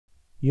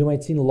You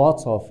might seen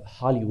lots of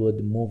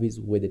Hollywood movies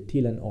with a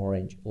teal and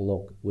orange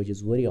look, which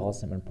is very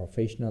awesome and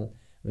professional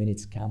when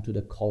it's come to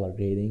the color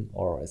grading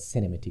or a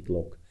cinematic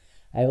look.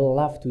 I will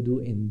love to do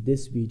in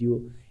this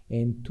video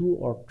in 2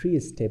 or 3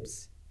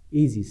 steps,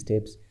 easy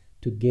steps,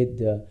 to get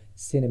the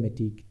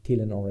cinematic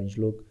teal and orange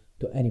look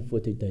to any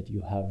footage that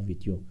you have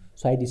with you.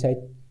 So I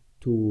decided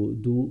to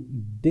do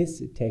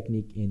this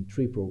technique in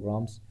 3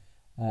 programs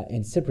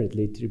and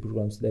separately 3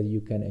 programs that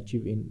you can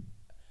achieve in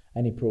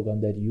any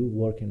program that you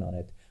working on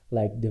it,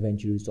 like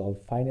DaVinci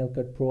Resolve, Final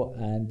Cut Pro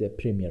and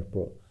Premiere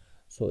Pro.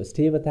 So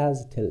stay with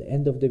us till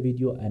end of the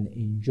video and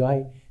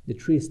enjoy the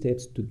 3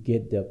 steps to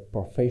get the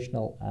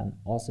professional and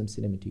awesome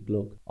cinematic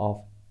look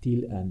of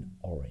teal and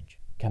orange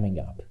coming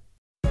up.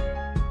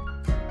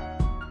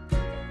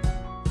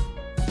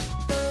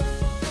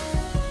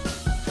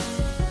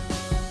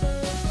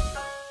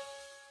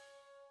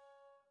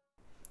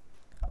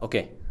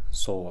 Okay,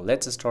 so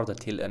let's start the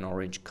teal and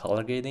orange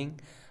color grading.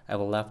 I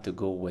will have to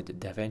go with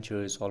DaVinci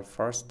Resolve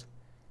first.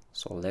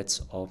 So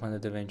let's open the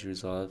DaVinci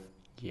Resolve.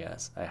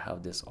 Yes, I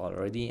have this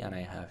already and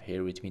I have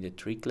here with me the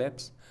 3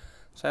 clips.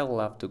 So I will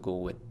have to go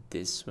with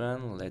this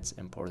one. Let's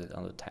import it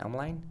on the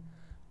timeline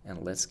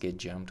and let's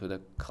jump to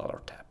the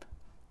color tab.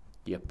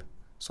 Yep,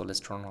 so let's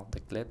turn off the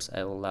clips.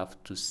 I will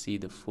have to see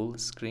the full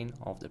screen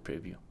of the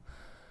preview.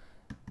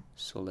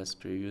 So let's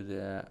preview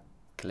the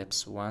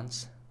clips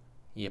once.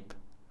 Yep,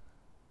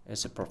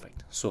 it's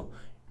perfect. So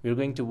we're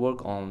going to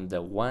work on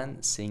the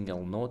one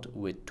single note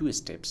with 2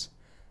 steps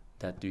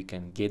that we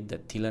can get the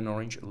teal and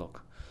orange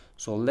look.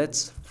 So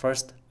let's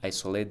first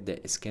isolate the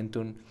skin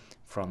tone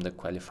from the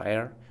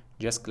qualifier.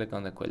 Just click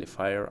on the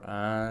qualifier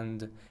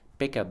and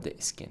pick up the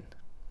skin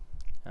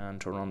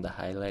and turn on the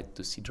highlight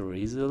to see the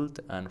result,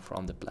 and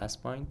from the plus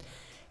point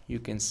you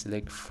can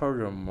select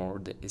furthermore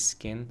the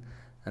skin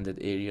and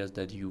the areas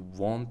that you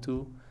want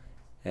to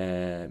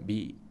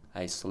be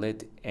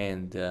isolated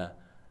in the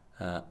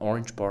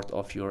orange part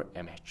of your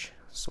image.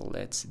 So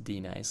let's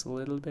denice a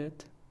little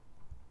bit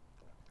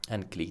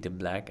and click the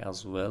black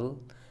as well,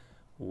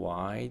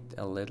 white,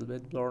 a little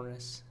bit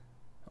blurriness.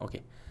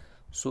 Okay,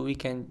 so we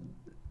can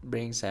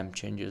bring some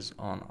changes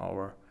on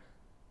our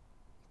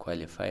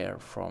qualifier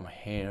from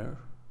here.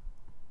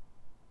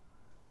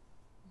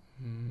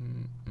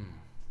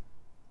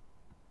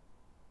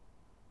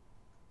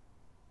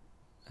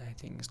 I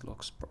think it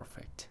looks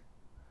perfect.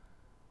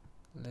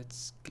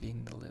 Let's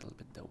clean a little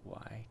bit the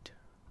white.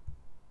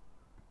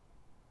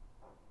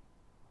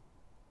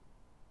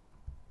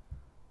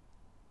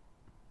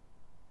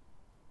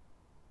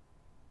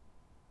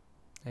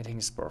 I think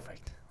it's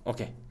perfect.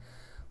 Okay,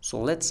 so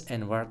let's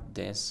invert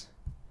this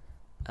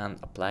and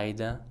apply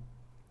the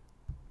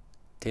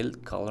teal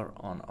color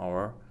on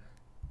our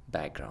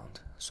background.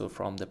 So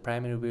from the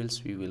primary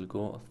wheels we will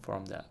go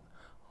from the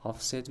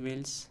offset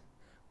wheels,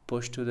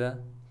 push to the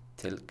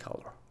teal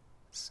color,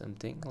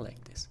 something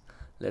like this.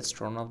 Let's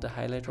turn off the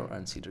highlighter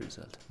and see the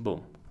result.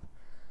 Boom,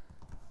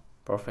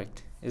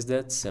 perfect. Is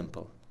that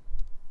simple?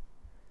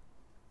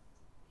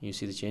 You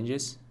see the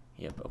changes?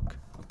 Yep. Okay.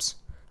 Oops.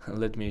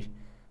 Let me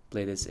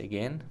play this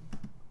again.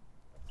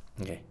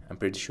 Okay, I'm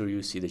pretty sure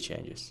you see the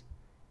changes.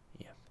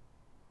 Yep.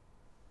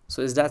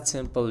 So it's that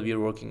simple. We're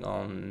working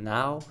on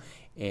now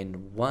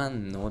in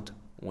one note,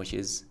 which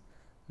is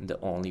the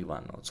only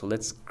one note. So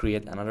let's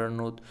create another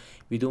note.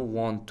 We don't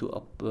want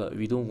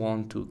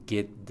to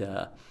get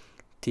the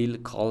teal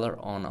color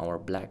on our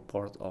black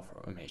part of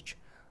our image.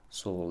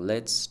 So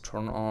let's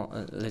turn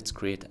on. Let's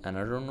create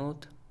another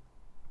note.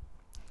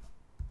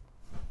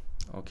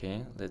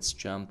 Okay, let's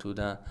jump to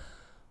the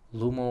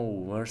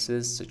Lumo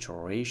versus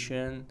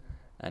saturation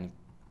and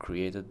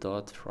create a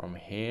dot from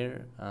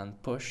here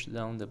and push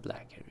down the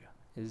black area.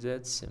 Is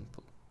that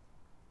simple?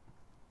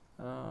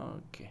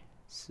 Okay,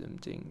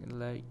 something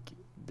like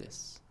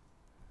this.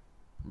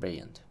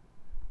 Brilliant.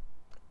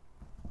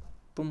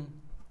 Boom,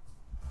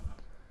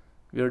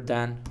 we're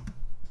done.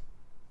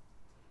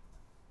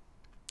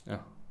 Oh,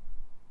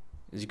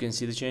 as you can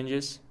see the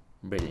changes.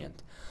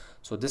 Brilliant.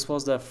 So this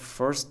was the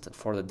first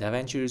for the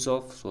DaVinci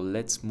Resolve. So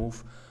let's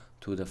move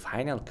to the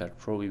Final Cut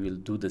Pro. We will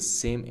do the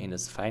same in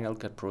this Final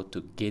Cut Pro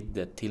to get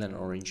the teal and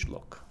orange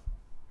look.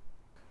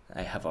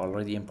 I have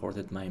already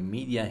imported my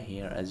media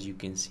here. As you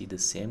can see, the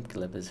same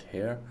clip is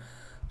here.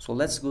 So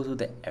let's go to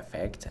the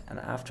effect, and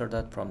after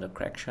that from the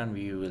correction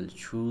we will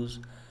choose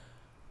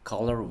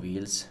color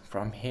wheels.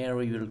 From here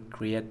we will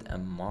create a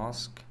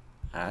mask,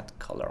 add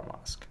color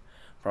mask.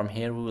 From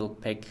here we will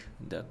pick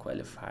the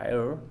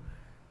qualifier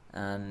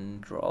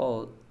and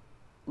draw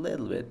a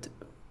little bit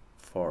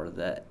for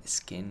the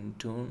skin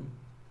tone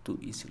to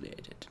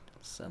isolate it,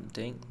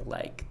 something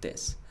like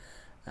this,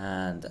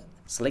 and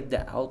select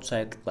the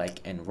outside,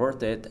 like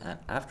invert it, and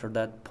after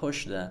that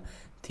push the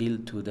teal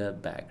to the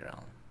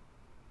background,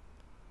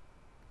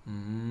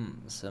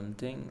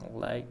 something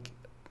like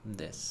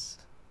this.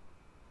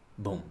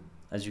 Boom,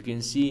 as you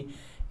can see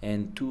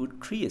and 2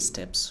 3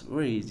 steps,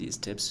 very easy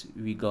steps.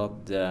 We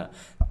got the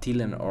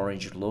teal and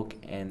orange look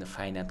and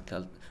Final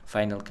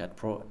Cut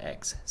Pro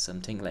X,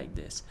 something like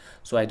this.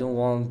 So I don't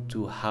want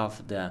to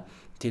have the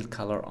teal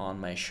color on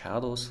my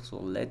shadows, so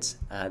let's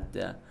add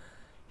the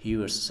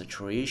hue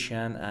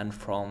saturation, and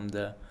from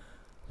the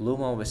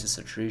lumen versus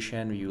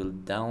saturation we will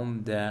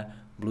down the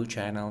blue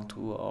channel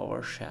to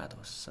our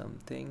shadows,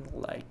 something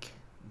like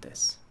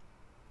this.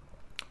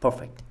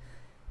 Perfect.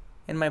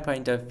 In my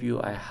point of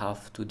view, I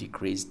have to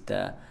decrease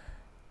the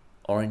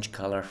orange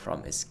color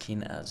from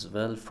skin as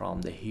well.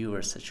 From the hue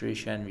or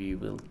saturation, we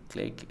will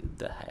click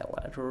the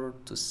highlighter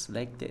to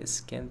select the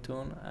skin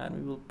tone, and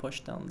we will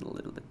push down a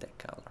little bit the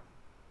color.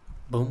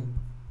 Boom.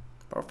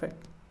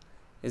 Perfect.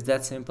 It's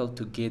that simple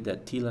to get the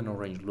teal and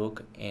orange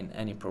look in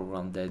any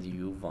program that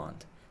you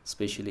want,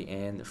 especially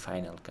in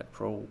Final Cut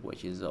Pro,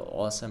 which is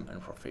awesome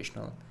and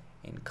professional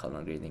in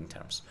color grading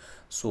terms.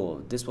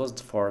 So this was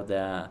for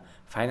the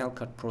Final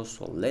Cut Pro.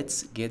 So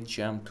let's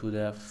jump to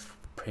the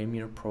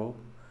Premiere Pro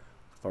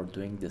for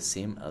doing the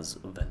same as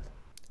well.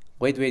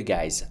 Wait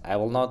guys, I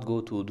will not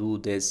go to do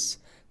this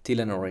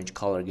teal and orange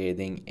color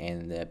grading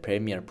in the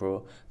Premiere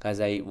Pro because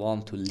I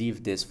want to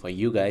leave this for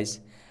you guys.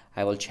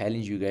 I will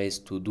challenge you guys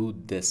to do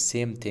the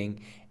same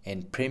thing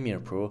in Premiere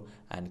Pro,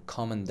 and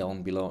comment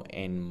down below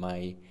in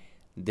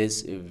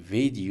this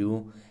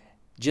video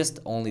just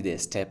only the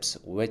steps,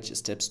 which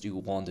steps do you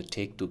want to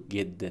take to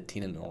get the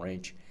teal and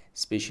orange.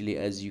 Especially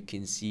as you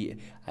can see,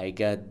 I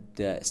got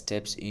the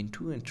steps in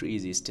 2 and 3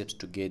 easy steps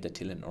to get the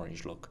teal and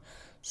orange look.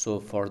 So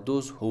for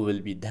those who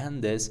will be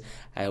done this,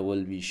 I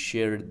will be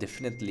share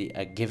definitely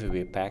a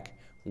giveaway pack,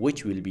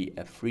 which will be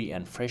a free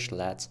and fresh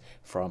LUTs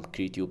from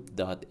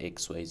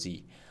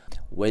creatube.xyz.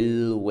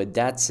 Well, with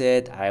that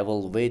said, I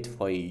will wait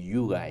for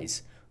you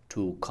guys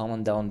to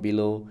comment down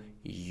below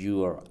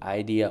your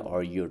idea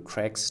or your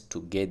tricks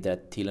to get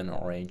that teal and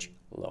orange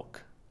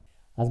look.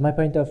 As my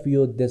point of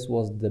view, this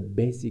was the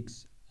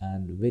basics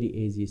and very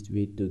easiest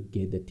way to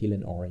get the teal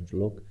and orange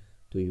look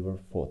to your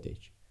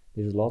footage.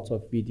 There's lots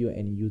of video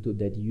in YouTube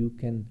that you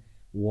can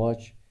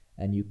watch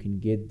and you can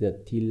get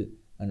the teal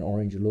and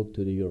orange look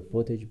to your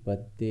footage,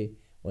 but they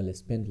will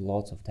spend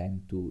lots of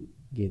time to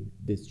get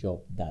this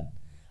job done.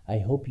 I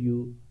hope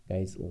you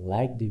guys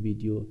liked the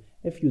video.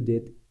 If you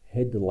did,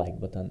 hit the like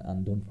button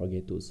and don't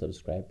forget to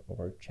subscribe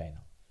our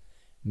channel.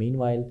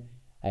 Meanwhile,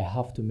 I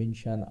have to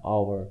mention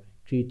our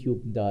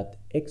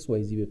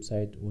creatube.xyz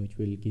website, which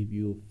will give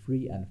you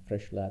free and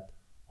fresh LUT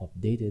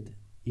updated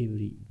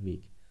every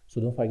week.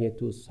 So don't forget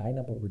to sign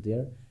up over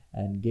there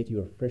and get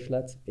your fresh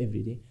LUTs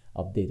every day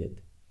updated.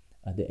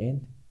 At the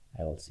end,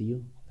 I will see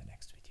you